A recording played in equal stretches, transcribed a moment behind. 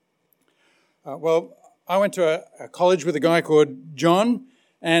I went to a college with a guy called John,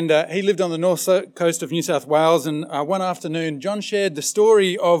 and he lived on the north coast of New South Wales. And one afternoon, John shared the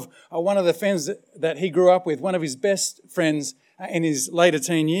story of one of the friends that he grew up with, one of his best friends in his later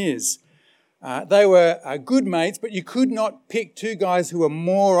teen years. They were good mates, but you could not pick two guys who were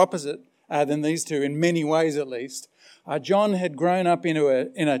more opposite than these two, in many ways at least. John had grown up in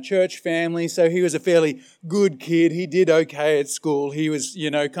a church family, so he was a fairly good kid. He did okay at school. He was,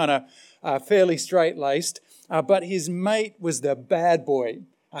 kind of fairly straight-laced. But his mate was the bad boy.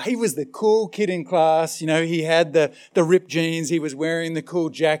 He was the cool kid in class. He had the ripped jeans. He was wearing the cool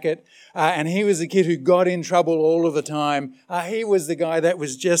jacket. And he was the kid who got in trouble all of the time. He was the guy that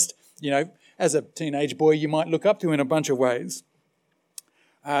was just, as a teenage boy, you might look up to in a bunch of ways.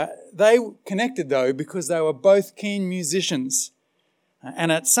 They connected, though, because they were both keen musicians.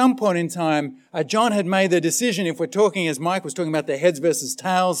 And at some point in time, John had made the decision, if we're talking, as Mike was talking about the heads versus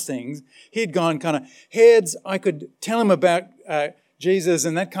tails things, he'd gone kind of, heads, I could tell him about Jesus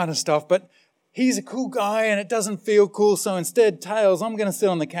and that kind of stuff, but he's a cool guy and it doesn't feel cool, so instead, tails, I'm going to sit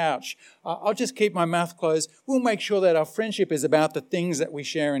on the couch. I'll just keep my mouth closed. We'll make sure that our friendship is about the things that we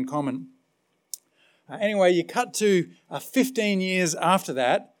share in common. Anyway, you cut to 15 years after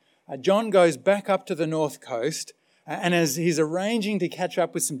that, John goes back up to the north coast, and as he's arranging to catch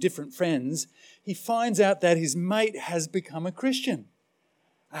up with some different friends, he finds out that his mate has become a Christian.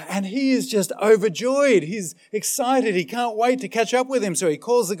 And he is just overjoyed. He's excited. He can't wait to catch up with him. So he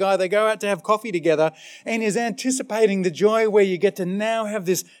calls the guy. They go out to have coffee together, and is anticipating the joy where you get to now have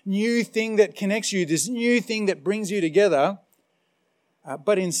this new thing that connects you, this new thing that brings you together.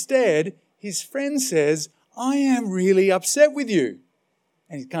 But instead, his friend says, I am really upset with you.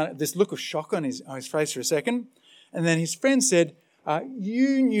 And he's kind of this look of shock on his face for a second. And then his friend said,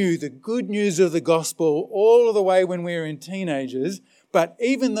 you knew the good news of the gospel all of the way when we were in teenagers, but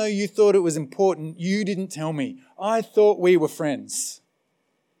even though you thought it was important, you didn't tell me. I thought we were friends.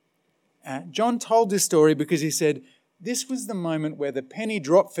 John told this story because he said this was the moment where the penny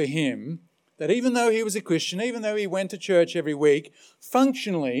dropped for him, that even though he was a Christian, even though he went to church every week,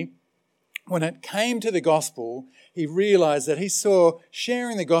 functionally, when it came to the gospel, he realized that he saw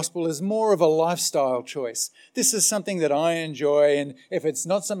sharing the gospel as more of a lifestyle choice. This is something that I enjoy, and if it's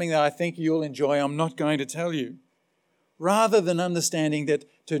not something that I think you'll enjoy, I'm not going to tell you. Rather than understanding that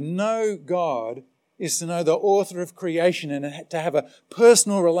to know God is to know the author of creation and to have a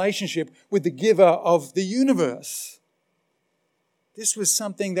personal relationship with the giver of the universe. This was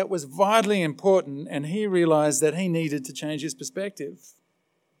something that was vitally important, and he realized that he needed to change his perspective.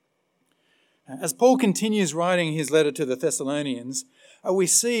 As Paul continues writing his letter to the Thessalonians, we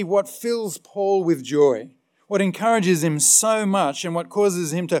see what fills Paul with joy, what encourages him so much, and what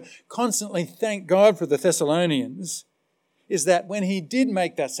causes him to constantly thank God for the Thessalonians is that when he did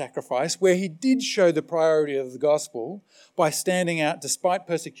make that sacrifice, where he did show the priority of the gospel by standing out despite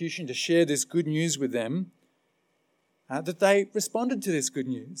persecution to share this good news with them, that they responded to this good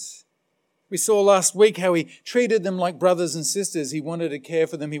news. We saw last week how he treated them like brothers and sisters. He wanted to care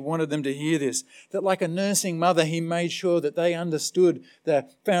for them. He wanted them to hear this. That like a nursing mother, he made sure that they understood the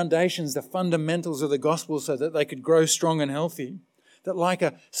foundations, the fundamentals of the gospel so that they could grow strong and healthy. That like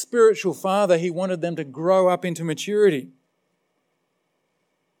a spiritual father, he wanted them to grow up into maturity.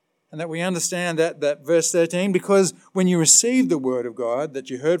 And that we understand that verse 13, because when you received the word of God that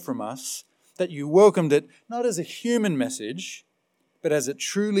you heard from us, that you welcomed it not as a human message, but as it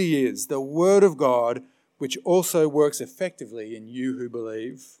truly is, the word of God, which also works effectively in you who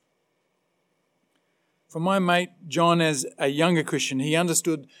believe. For my mate John, as a younger Christian, he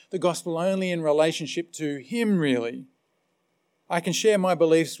understood the gospel only in relationship to him, really. I can share my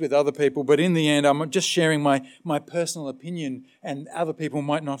beliefs with other people, but in the end, I'm just sharing my personal opinion, and other people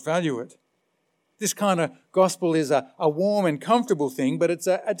might not value it. This kind of gospel is a warm and comfortable thing, but it's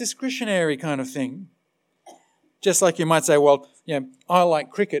a discretionary kind of thing. Just like you might say, well, I like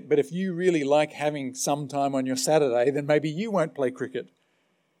cricket, but if you really like having some time on your Saturday, then maybe you won't play cricket.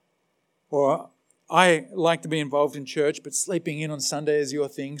 Or I like to be involved in church, but sleeping in on Sunday is your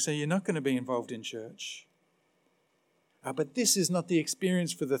thing, so you're not going to be involved in church. But this is not the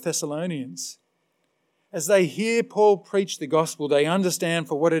experience for the Thessalonians. As they hear Paul preach the gospel, they understand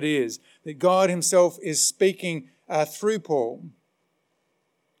for what it is, that God himself is speaking through Paul.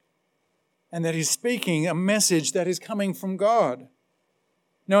 And that he's speaking a message that is coming from God.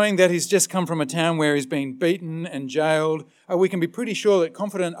 Knowing that he's just come from a town where he's been beaten and jailed, we can be pretty sure that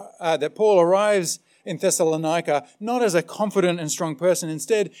confident that Paul arrives in Thessalonica not as a confident and strong person.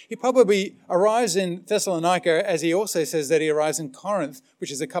 Instead, he probably arrives in Thessalonica as he also says that he arrives in Corinth,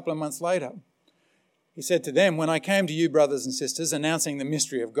 which is a couple of months later. He said to them, when I came to you, brothers and sisters, announcing the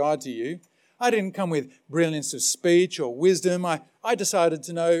mystery of God to you, I didn't come with brilliance of speech or wisdom. I decided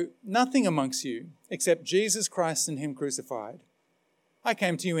to know nothing amongst you except Jesus Christ and him crucified. I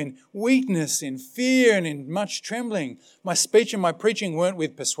came to you in weakness, in fear, and in much trembling. My speech and my preaching weren't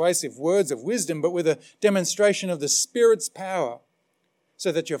with persuasive words of wisdom, but with a demonstration of the Spirit's power,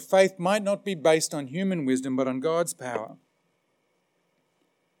 so that your faith might not be based on human wisdom, but on God's power.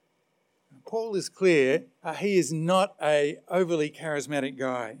 Paul is clear, he is not an overly charismatic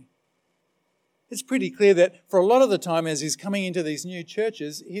guy. It's pretty clear that for a lot of the time as he's coming into these new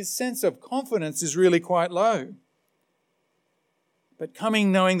churches, his sense of confidence is really quite low. But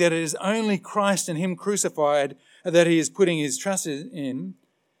coming knowing that it is only Christ and him crucified that he is putting his trust in,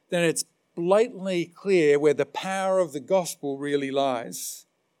 then it's blatantly clear where the power of the gospel really lies.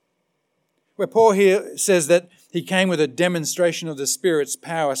 Where Paul here says that he came with a demonstration of the Spirit's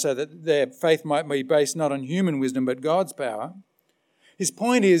power so that their faith might be based not on human wisdom but God's power. His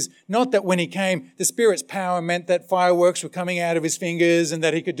point is not that when he came, the Spirit's power meant that fireworks were coming out of his fingers and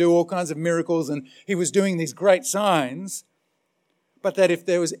that he could do all kinds of miracles and he was doing these great signs, but that if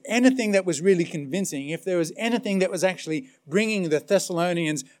there was anything that was really convincing, if there was anything that was actually bringing the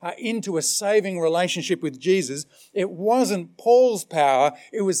Thessalonians into a saving relationship with Jesus, it wasn't Paul's power,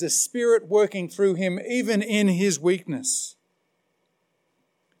 it was the Spirit working through him even in his weakness.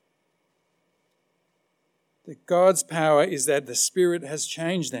 That God's power is that the Spirit has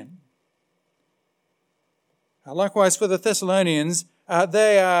changed them. Likewise for the Thessalonians,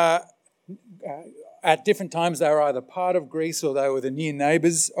 they are... At different times, they were either part of Greece or they were the near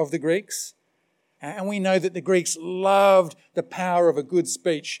neighbours of the Greeks. And we know that the Greeks loved the power of a good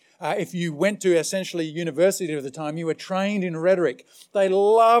speech. If you went to essentially university at the time, you were trained in rhetoric. They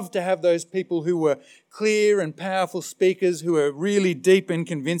loved to have those people who were clear and powerful speakers, who were really deep and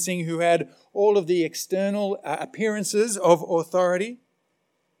convincing, who had all of the external appearances of authority.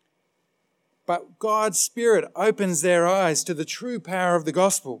 But God's Spirit opens their eyes to the true power of the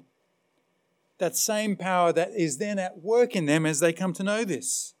gospel. That same power that is then at work in them as they come to know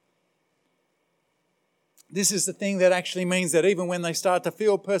this. This is the thing that actually means that even when they start to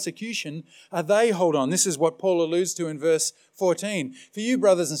feel persecution, they hold on. This is what Paul alludes to in verse 14. For you,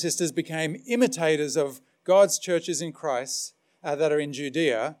 brothers and sisters, became imitators of God's churches in Christ that are in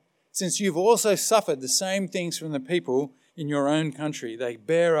Judea, since you've also suffered the same things from the people in your own country. They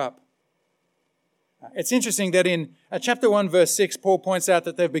bear up. It's interesting that in chapter 1, verse 6, Paul points out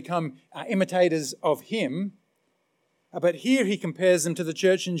that they've become imitators of him. But here he compares them to the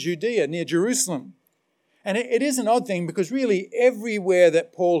church in Judea, near Jerusalem. And it is an odd thing because really everywhere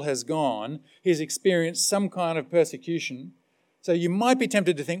that Paul has gone, he's experienced some kind of persecution. So you might be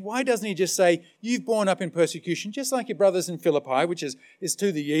tempted to think, why doesn't he just say, you've borne up in persecution, just like your brothers in Philippi, which is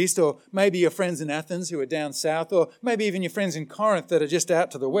to the east, or maybe your friends in Athens who are down south, or maybe even your friends in Corinth that are just out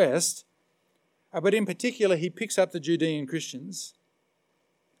to the west. But in particular, he picks up the Judean Christians.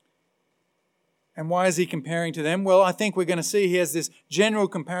 And why is he comparing to them? Well, I think we're going to see he has this general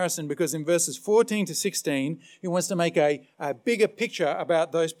comparison because in verses 14 to 16, he wants to make a bigger picture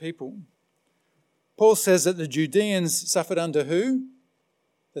about those people. Paul says that the Judeans suffered under who?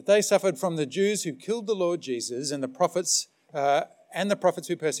 That they suffered from the Jews who killed the Lord Jesus and the prophets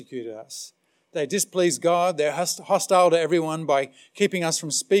who persecuted us. They displease God. They're hostile to everyone by keeping us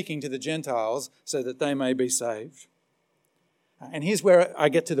from speaking to the Gentiles so that they may be saved. And here's where I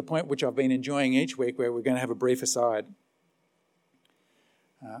get to the point which I've been enjoying each week, where we're going to have a brief aside.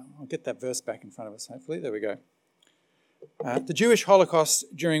 I'll get that verse back in front of us, hopefully. There we go. The Jewish Holocaust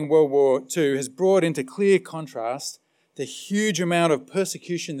during World War II has brought into clear contrast the huge amount of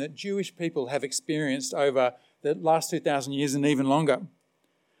persecution that Jewish people have experienced over the last 2,000 years and even longer.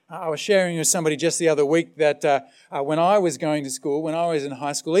 I was sharing with somebody just the other week that when I was going to school, when I was in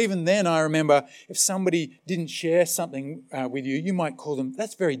high school, even then I remember if somebody didn't share something with you, you might call them,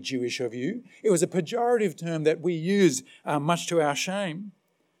 that's very Jewish of you. It was a pejorative term that we use much to our shame.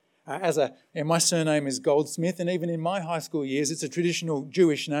 My surname is Goldsmith, and even in my high school years, it's a traditional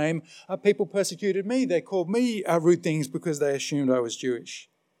Jewish name. People persecuted me. They called me rude things because they assumed I was Jewish.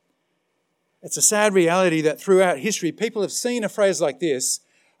 It's a sad reality that throughout history, people have seen a phrase like this,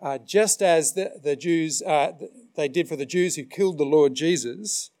 just as the Jews, they did for the Jews who killed the Lord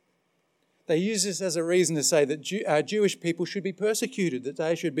Jesus. They use this as a reason to say that Jewish people should be persecuted, that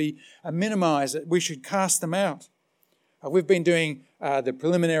they should be minimized, that we should cast them out. We've been doing the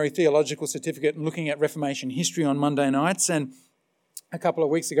preliminary theological certificate and looking at Reformation history on Monday nights, and a couple of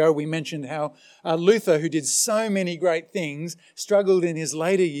weeks ago we mentioned how Luther, who did so many great things, struggled in his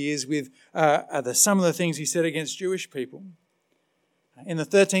later years with some of the things he said against Jewish people. In the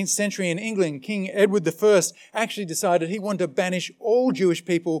 13th century in England, King Edward I actually decided he wanted to banish all Jewish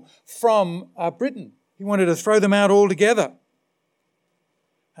people from Britain. He wanted to throw them out altogether.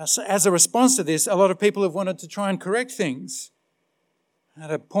 So as a response to this, a lot of people have wanted to try and correct things.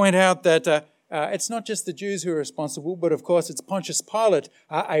 To point out that it's not just the Jews who are responsible, but of course it's Pontius Pilate,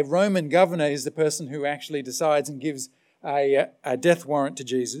 a Roman governor, is the person who actually decides and gives a death warrant to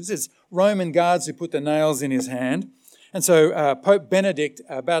Jesus. It's Roman guards who put the nails in his hand. And so Pope Benedict,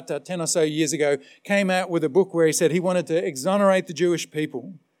 about 10 or so years ago, came out with a book where he said he wanted to exonerate the Jewish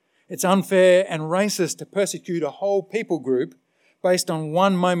people. It's unfair and racist to persecute a whole people group based on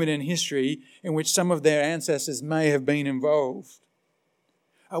one moment in history in which some of their ancestors may have been involved.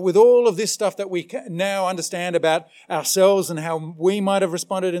 With all of this stuff that we now understand about ourselves and how we might have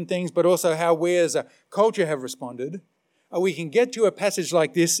responded in things, but also how we as a culture have responded, we can get to a passage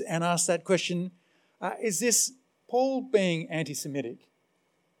like this and ask that question, is this Paul being anti-Semitic?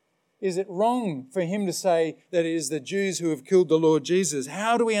 Is it wrong for him to say that it is the Jews who have killed the Lord Jesus?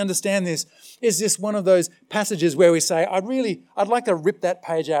 How do we understand this? Is this one of those passages where we say, I'd like to rip that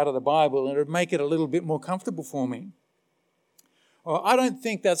page out of the Bible and it would make it a little bit more comfortable for me? Well, I don't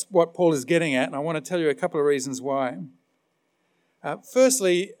think that's what Paul is getting at, and I want to tell you a couple of reasons why.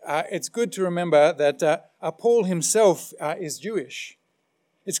 Firstly, it's good to remember that Paul himself is Jewish.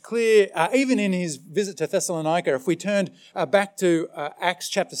 It's clear, even in his visit to Thessalonica, if we turned back to Acts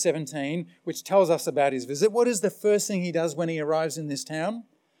chapter 17, which tells us about his visit, what is the first thing he does when he arrives in this town?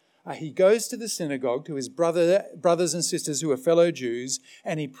 He goes to the synagogue, to his brothers and sisters who are fellow Jews,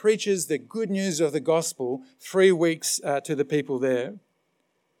 and he preaches the good news of the gospel 3 weeks to the people there.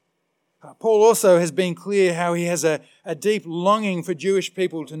 Paul also has been clear how he has a deep longing for Jewish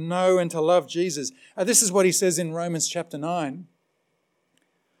people to know and to love Jesus. This is what he says in Romans chapter 9.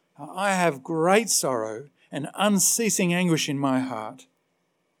 I have great sorrow and unceasing anguish in my heart,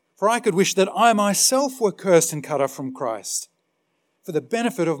 for I could wish that I myself were cursed and cut off from Christ, for the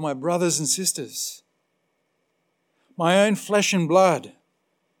benefit of my brothers and sisters. My own flesh and blood,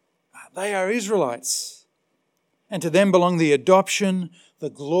 they are Israelites, and to them belong the adoption,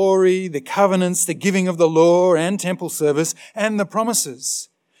 the glory, the covenants, the giving of the law and temple service, and the promises.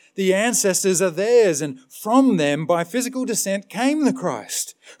 The ancestors are theirs, and from them by physical descent came the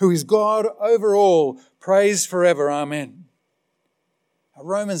Christ, who is God over all, praised forever. Amen.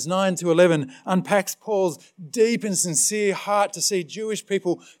 Romans 9-11 unpacks Paul's deep and sincere heart to see Jewish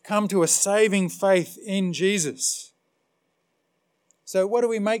people come to a saving faith in Jesus. So what do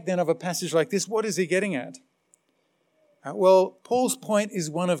we make then of a passage like this? What is he getting at? Well, Paul's point is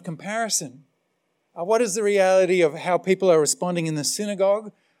one of comparison. What is the reality of how people are responding in the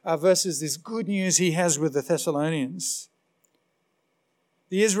synagogue versus this good news he has with the Thessalonians?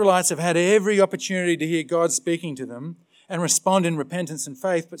 The Israelites have had every opportunity to hear God speaking to them and respond in repentance and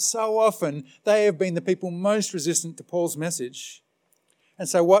faith, but so often they have been the people most resistant to Paul's message. And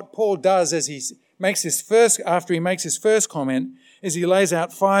so what Paul does as after he makes his first comment is he lays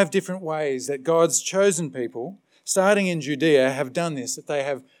out 5 different ways that God's chosen people, starting in Judea, have done this, that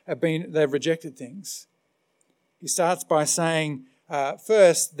they've rejected things. He starts by saying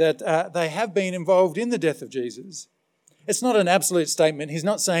first that they have been involved in the death of Jesus. It's not an absolute statement. He's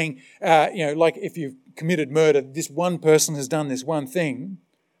not saying, like if you've committed murder, this one person has done this one thing,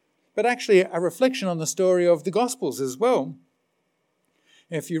 but actually a reflection on the story of the Gospels as well.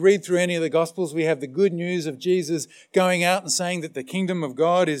 If you read through any of the Gospels, we have the good news of Jesus going out and saying that the kingdom of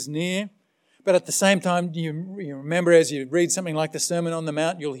God is near. But at the same time, you remember as you read something like the Sermon on the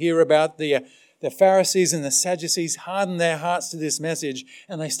Mount, you'll hear about the Pharisees and the Sadducees harden their hearts to this message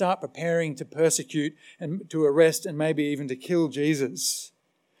and they start preparing to persecute and to arrest and maybe even to kill Jesus.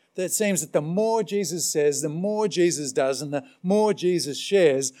 It seems that the more Jesus says, the more Jesus does, and the more Jesus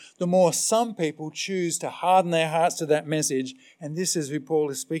shares, the more some people choose to harden their hearts to that message, and this is who Paul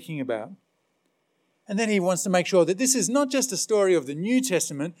is speaking about. And then he wants to make sure that this is not just a story of the New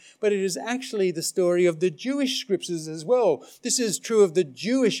Testament, but it is actually the story of the Jewish scriptures as well. This is true of the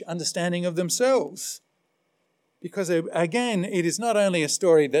Jewish understanding of themselves. Because again, it is not only a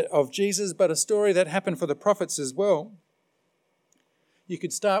story of Jesus, but a story that happened for the prophets as well. You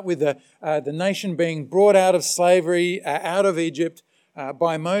could start with the nation being brought out of slavery, out of Egypt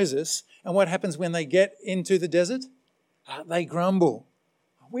by Moses. And what happens when they get into the desert? They grumble.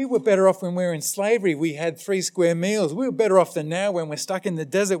 We were better off when we were in slavery. We had 3 square meals. We were better off than now when we're stuck in the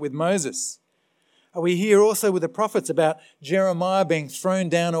desert with Moses. We hear also with the prophets about Jeremiah being thrown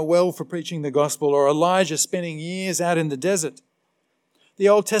down a well for preaching the gospel, or Elijah spending years out in the desert. The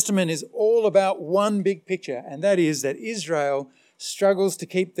Old Testament is all about one big picture, and that is that Israel struggles to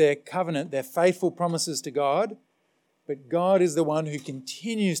keep their covenant, their faithful promises to God, But God is the one who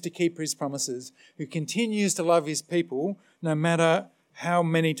continues to keep his promises, who continues to love his people no matter how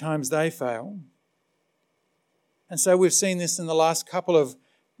many times they fail. And so we've seen this in the last couple of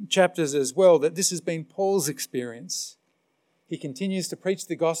chapters as well, that this has been Paul's experience. He continues to preach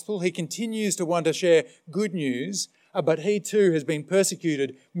the gospel. He continues to want to share good news, but he too has been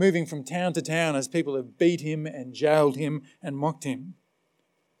persecuted, moving from town to town as people have beat him and jailed him and mocked him.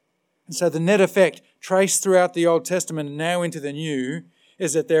 And so the net effect, traced throughout the Old Testament and now into the New,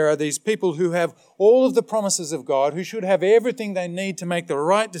 is that there are these people who have all of the promises of God, who should have everything they need to make the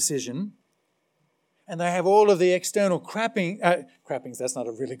right decision, and they have all of the external trappings, that's not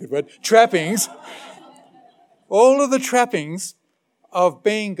a really good word, trappings, all of the trappings of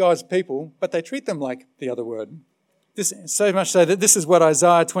being God's people, but they treat them like the other word. This so much so that this is what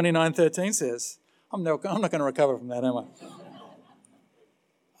Isaiah 29:13 says. I'm not going to recover from that, am I?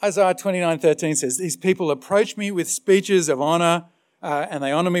 Isaiah 29:13 says, "These people approach me with speeches of honour, and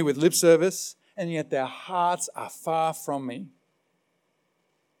they honour me with lip service, and yet their hearts are far from me."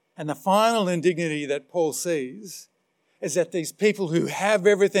 And the final indignity that Paul sees is that these people who have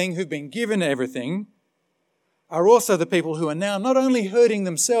everything, who've been given everything, are also the people who are now not only hurting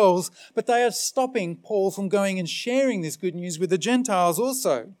themselves, but they are stopping Paul from going and sharing this good news with the Gentiles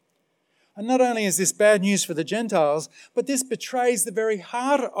also. And not only is this bad news for the Gentiles, but this betrays the very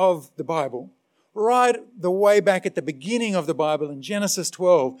heart of the Bible. Right the way back at the beginning of the Bible in Genesis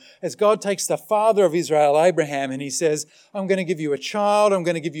 12, as God takes the father of Israel, Abraham, and he says, "I'm going to give you a child, I'm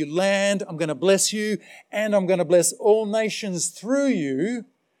going to give you land, I'm going to bless you, and I'm going to bless all nations through you."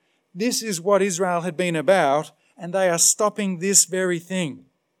 This is what Israel had been about, and they are stopping this very thing.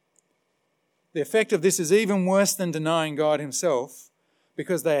 The effect of this is even worse than denying God himself,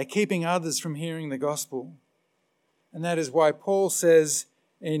 because they are keeping others from hearing the gospel. And that is why Paul says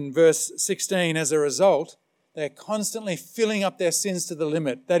in verse 16, as a result, they're constantly filling up their sins to the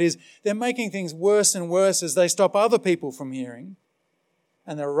limit. That is, they're making things worse and worse as they stop other people from hearing.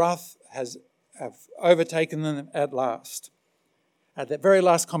 And the wrath have overtaken them at last. At that very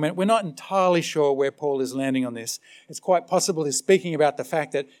last comment, we're not entirely sure where Paul is landing on this. It's quite possible he's speaking about the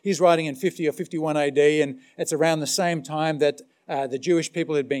fact that he's writing in 50 or 51 AD, and it's around the same time that the Jewish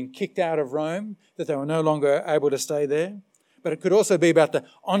people had been kicked out of Rome, that they were no longer able to stay there. But it could also be about the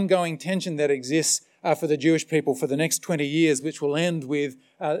ongoing tension that exists for the Jewish people for the next 20 years, which will end with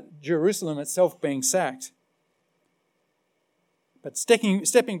Jerusalem itself being sacked. But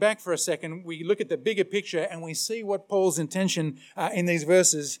stepping back for a second, we look at the bigger picture and we see what Paul's intention in these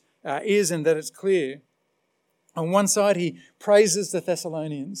verses is, and that it's clear. On one side, he praises the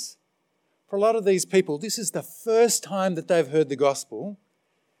Thessalonians. For a lot of these people, this is the first time that they've heard the gospel,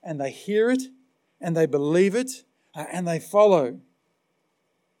 and they hear it, and they believe it, and they follow.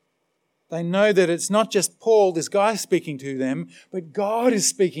 They know that it's not just Paul, this guy, speaking to them, but God is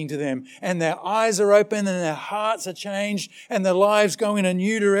speaking to them, and their eyes are open and their hearts are changed and their lives go in a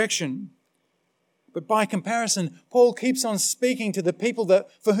new direction. But by comparison, Paul keeps on speaking to the people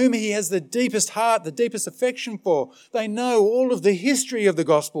for whom he has the deepest heart, the deepest affection for. They know all of the history of the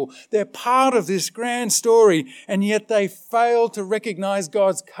gospel. They're part of this grand story, and yet they fail to recognize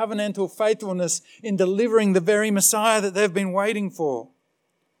God's covenantal faithfulness in delivering the very Messiah that they've been waiting for.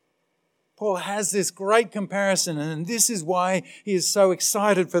 Paul has this great comparison, and this is why he is so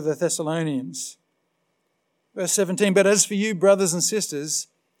excited for the Thessalonians. Verse 17, "But as for you, brothers and sisters,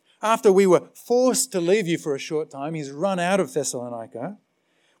 after we were forced to leave you for a short time," he's run out of Thessalonica,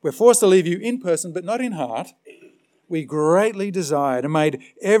 "we're forced to leave you in person, but not in heart. We greatly desired and made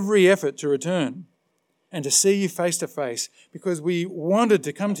every effort to return and to see you face to face, because we wanted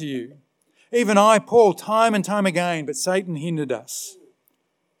to come to you. Even I, Paul, time and time again, but Satan hindered us.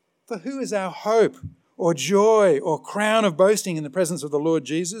 For who is our hope or joy or crown of boasting in the presence of the Lord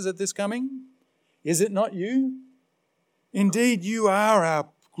Jesus at this coming? Is it not you? Indeed, you are our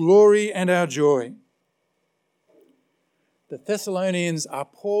glory and our joy." The Thessalonians are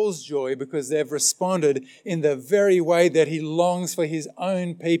Paul's joy because they've responded in the very way that he longs for his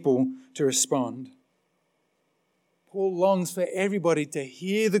own people to respond. Paul longs for everybody to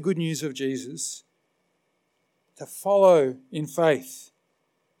hear the good news of Jesus, to follow in faith,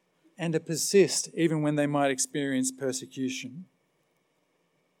 and to persist even when they might experience persecution.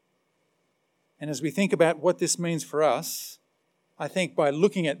 And as we think about what this means for us, I think by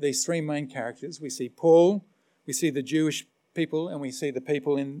looking at these three main characters, we see Paul, we see the Jewish people, and we see the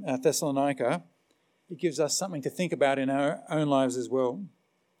people in Thessalonica. It gives us something to think about in our own lives as well.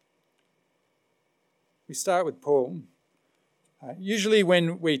 We start with Paul. Usually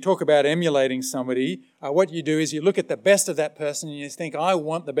when we talk about emulating somebody, what you do is you look at the best of that person and you think, I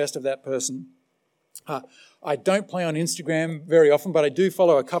want the best of that person. I don't play on Instagram very often, but I do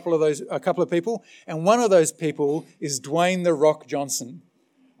follow a couple of people, and one of those people is Dwayne "The Rock" Johnson.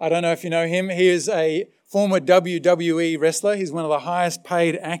 I don't know if you know him. He is a former WWE wrestler. He's one of the highest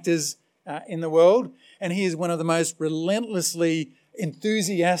paid actors in the world, and he is one of the most relentlessly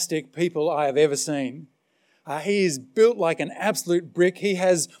enthusiastic people I have ever seen. He is built like an absolute brick. He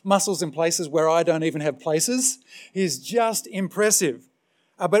has muscles in places where I don't even have places. He's just impressive.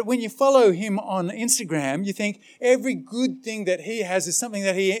 But when you follow him on Instagram, you think every good thing that he has is something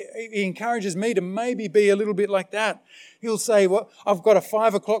that he encourages me to maybe be a little bit like that. He'll say, well, I've got a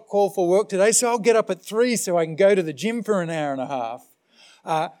 5 o'clock call for work today, so I'll get up at 3 so I can go to the gym for an hour and a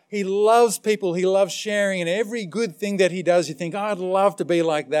half. He loves people. He loves sharing, and every good thing that he does, you think, I'd love to be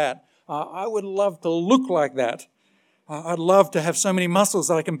like that. I would love to look like that. I'd love to have so many muscles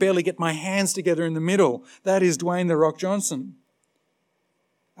that I can barely get my hands together in the middle. That is Dwayne "The Rock" Johnson.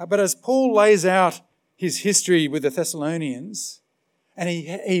 But as Paul lays out his history with the Thessalonians, and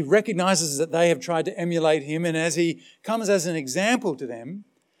he recognizes that they have tried to emulate him, and as he comes as an example to them,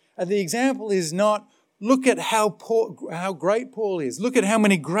 the example is not, look at how great Paul is. Look at how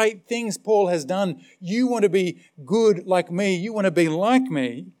many great things Paul has done. You want to be good like me. You want to be like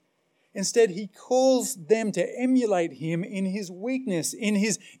me. Instead, he calls them to emulate him in his weakness, in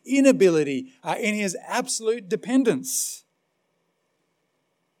his inability, in his absolute dependence.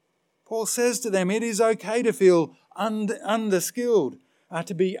 Paul says to them, it is okay to feel underskilled,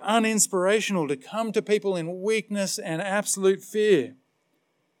 to be uninspirational, to come to people in weakness and absolute fear.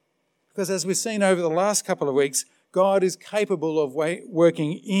 Because as we've seen over the last couple of weeks, God is capable of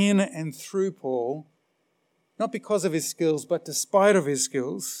working in and through Paul, not because of his skills, but despite of his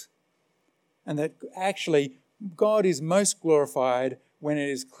skills. And that actually God is most glorified when it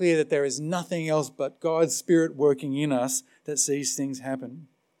is clear that there is nothing else but God's Spirit working in us that sees things happen.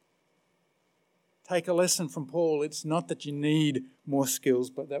 Take a lesson from Paul. It's not that you need more skills,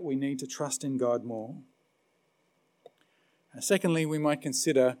 but that we need to trust in God more. Secondly, we might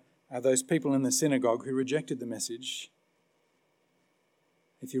consider those people in the synagogue who rejected the message.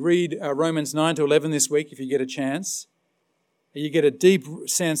 If you read Romans 9 to 11 this week, if you get a chance, you get a deep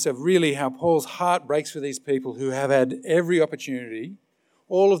sense of really how Paul's heart breaks for these people who have had every opportunity,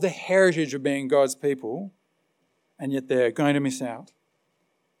 all of the heritage of being God's people, and yet they're going to miss out.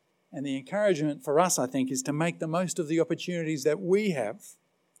 And the encouragement for us, I think, is to make the most of the opportunities that we have.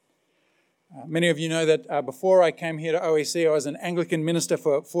 Many of you know that before I came here to OEC, I was an Anglican minister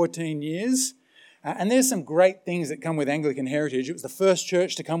for 14 years. And there's some great things that come with Anglican heritage. It was the first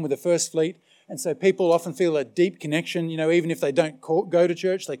church to come with the first fleet. And so people often feel a deep connection, even if they don't go to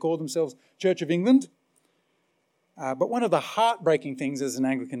church, they call themselves Church of England. But one of the heartbreaking things as an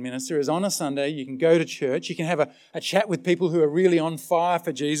Anglican minister is on a Sunday, you can go to church, you can have a chat with people who are really on fire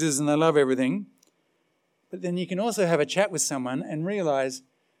for Jesus and they love everything. But then you can also have a chat with someone and realise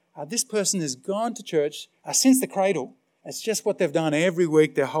this person has gone to church since the cradle. It's just what they've done every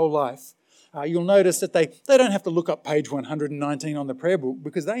week, their whole life. You'll notice that they don't have to look up page 119 on the prayer book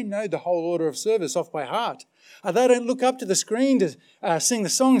because they know the whole order of service off by heart. They don't look up to the screen to sing the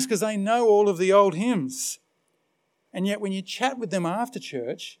songs because they know all of the old hymns. And yet when you chat with them after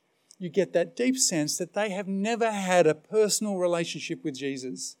church, you get that deep sense that they have never had a personal relationship with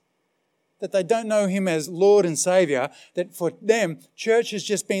Jesus, that they don't know him as Lord and Saviour, that for them, church has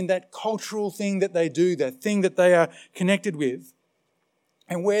just been that cultural thing that they do, that thing that they are connected with.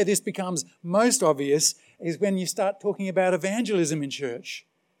 And where this becomes most obvious is when you start talking about evangelism in church.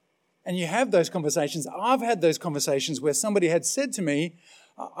 And you have those conversations. I've had those conversations where somebody had said to me,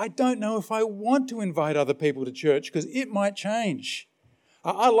 I don't know if I want to invite other people to church because it might change.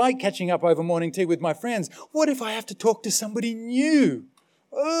 I like catching up over morning tea with my friends. What if I have to talk to somebody new?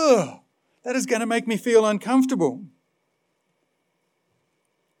 That is going to make me feel uncomfortable.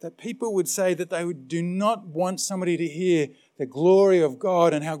 That people would say that they do not want somebody to hear the glory of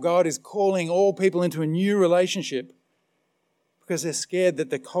God and how God is calling all people into a new relationship because they're scared that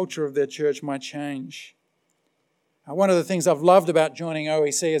the culture of their church might change. One of the things I've loved about joining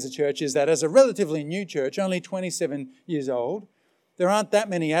OEC as a church is that as a relatively new church, only 27 years old, there aren't that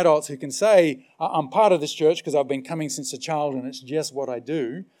many adults who can say, I'm part of this church because I've been coming since a child and it's just what I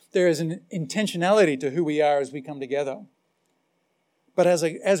do. There is an intentionality to who we are as we come together. But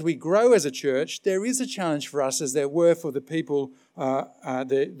as we grow as a church, there is a challenge for us, as there were for the people,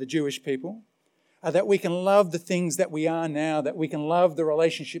 the Jewish people, that we can love the things that we are now, that we can love the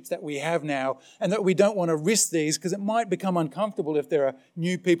relationships that we have now, and that we don't want to risk these because it might become uncomfortable if there are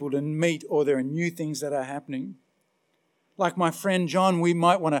new people to meet or there are new things that are happening. Like my friend John, we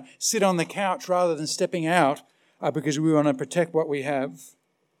might want to sit on the couch rather than stepping out because we want to protect what we have.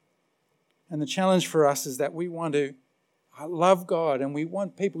 And the challenge for us is that we want to love God and we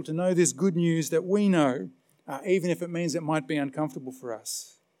want people to know this good news that we know, even if it means it might be uncomfortable for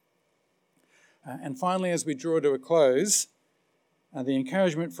us. And finally, as we draw to a close, the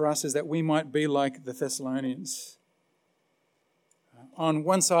encouragement for us is that we might be like the Thessalonians. On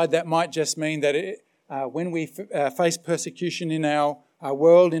one side, that might just mean that when we face persecution in our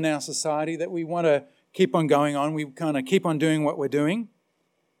world, in our society, that we want to keep on going on. We kind of keep on doing what we're doing.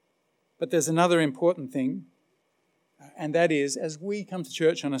 But there's another important thing, and that is, as we come to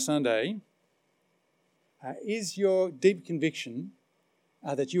church on a Sunday, is your deep conviction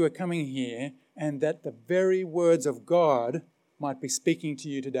that you are coming here and that the very words of God might be speaking to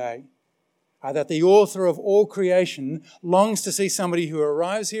you today? That the author of all creation longs to see somebody who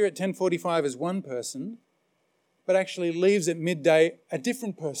arrives here at 10:45 as one person, but actually leaves at midday a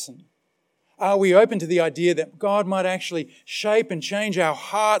different person? Are we open to the idea that God might actually shape and change our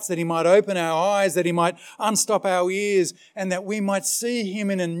hearts, that he might open our eyes, that he might unstop our ears, and that we might see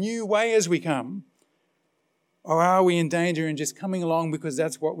him in a new way as we come? Or are we in danger in just coming along because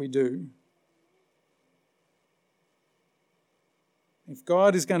that's what we do? If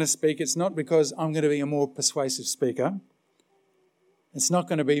God is going to speak, it's not because I'm going to be a more persuasive speaker. It's not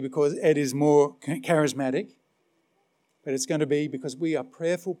going to be because Ed is more charismatic. But it's going to be because we are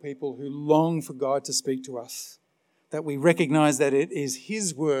prayerful people who long for God to speak to us. That we recognize that it is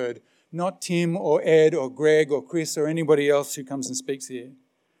his word, not Tim or Ed or Greg or Chris or anybody else who comes and speaks here.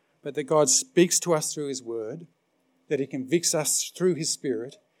 But that God speaks to us through his word, that he convicts us through his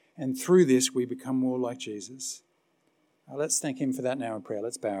Spirit, and through this we become more like Jesus. Let's thank him for that now in prayer.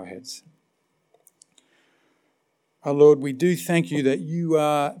 Let's bow our heads. Our Lord, we do thank you that you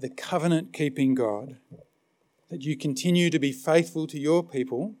are the covenant-keeping God, that you continue to be faithful to your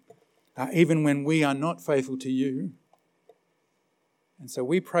people, even when we are not faithful to you. And so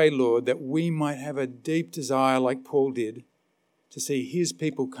we pray, Lord, that we might have a deep desire, like Paul did, to see his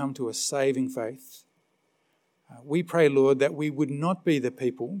people come to a saving faith. We pray, Lord, that we would not be the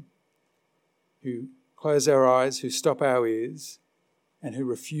people who close our eyes, who stop our ears, and who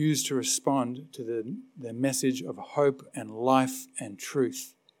refuse to respond to the message of hope and life and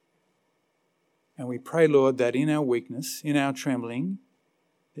truth. And we pray, Lord, that in our weakness, in our trembling,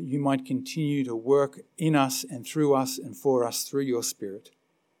 that you might continue to work in us and through us and for us through your Spirit.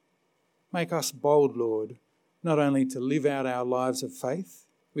 Make us bold, Lord, not only to live out our lives of faith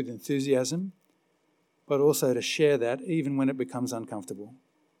with enthusiasm, but also to share that even when it becomes uncomfortable.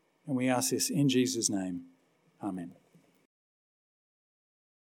 And we ask this in Jesus' name. Amen.